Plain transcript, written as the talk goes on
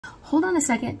hold on a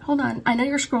second, hold on. I know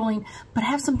you're scrolling, but I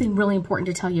have something really important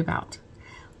to tell you about.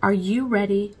 Are you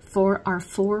ready for our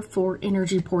 4-4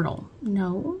 energy portal?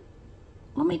 No?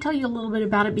 Let me tell you a little bit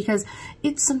about it because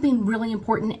it's something really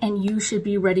important and you should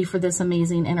be ready for this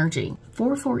amazing energy.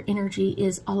 4-4 energy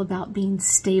is all about being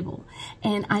stable.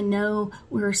 And I know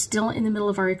we're still in the middle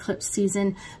of our eclipse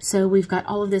season, so we've got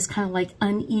all of this kind of like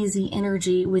uneasy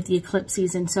energy with the eclipse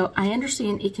season. So I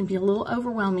understand it can be a little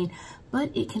overwhelming,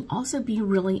 but it can also be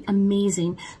really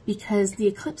amazing because the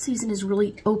eclipse season is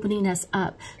really opening us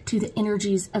up to the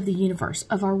energies of the universe,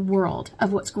 of our world,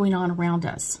 of what's going on around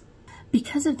us.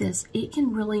 Because of this, it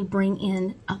can really bring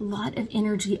in a lot of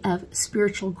energy of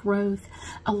spiritual growth,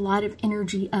 a lot of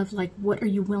energy of like, what are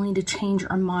you willing to change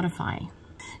or modify?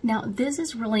 Now, this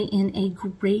is really in a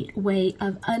great way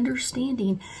of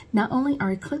understanding not only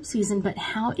our eclipse season, but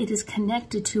how it is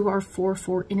connected to our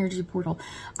 4-4 energy portal.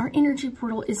 Our energy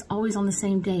portal is always on the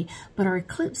same day, but our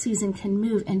eclipse season can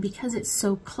move. And because it's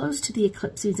so close to the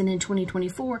eclipse season in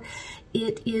 2024,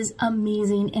 it is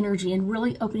amazing energy and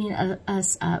really opening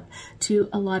us up to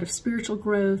a lot of spiritual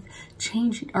growth,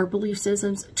 changing our belief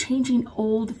systems, changing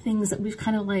old things that we've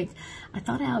kind of like, I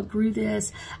thought I outgrew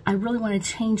this. I really want to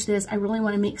change this. I really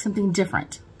want to make something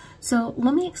different. So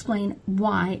let me explain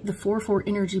why the 4-4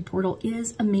 energy portal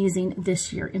is amazing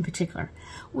this year in particular.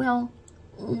 Well,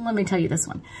 let me tell you this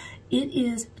one. It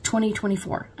is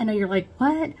 2024. I know you're like,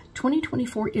 what?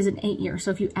 2024 is an 8-year.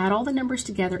 So if you add all the numbers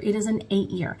together, it is an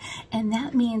 8-year. And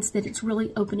that means that it's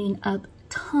really opening up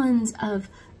tons of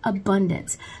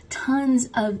abundance, tons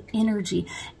of energy,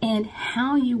 and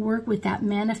how you work with that,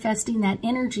 manifesting that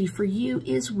energy for you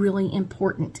is really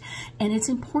important. And it's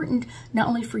important not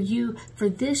only for you for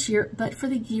this year, but for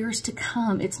the years to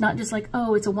come. It's not just like,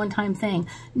 oh, it's a one-time thing.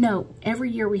 No, every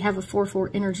year we have a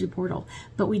 4-4 energy portal,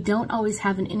 but we don't always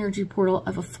have an energy portal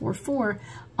of a 4-4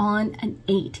 on an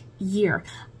 8-year.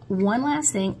 One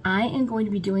last thing, I am going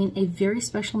to be doing a very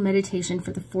special meditation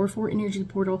for the 4-4 energy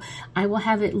portal. I will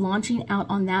have it launching out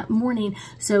on that morning.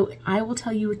 So I will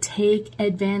tell you, take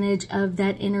advantage of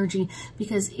that energy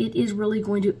because it is really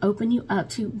going to open you up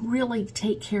to really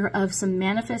take care of some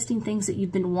manifesting things that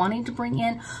you've been wanting to bring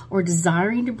in or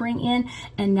desiring to bring in.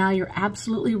 And now you're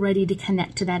absolutely ready to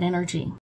connect to that energy.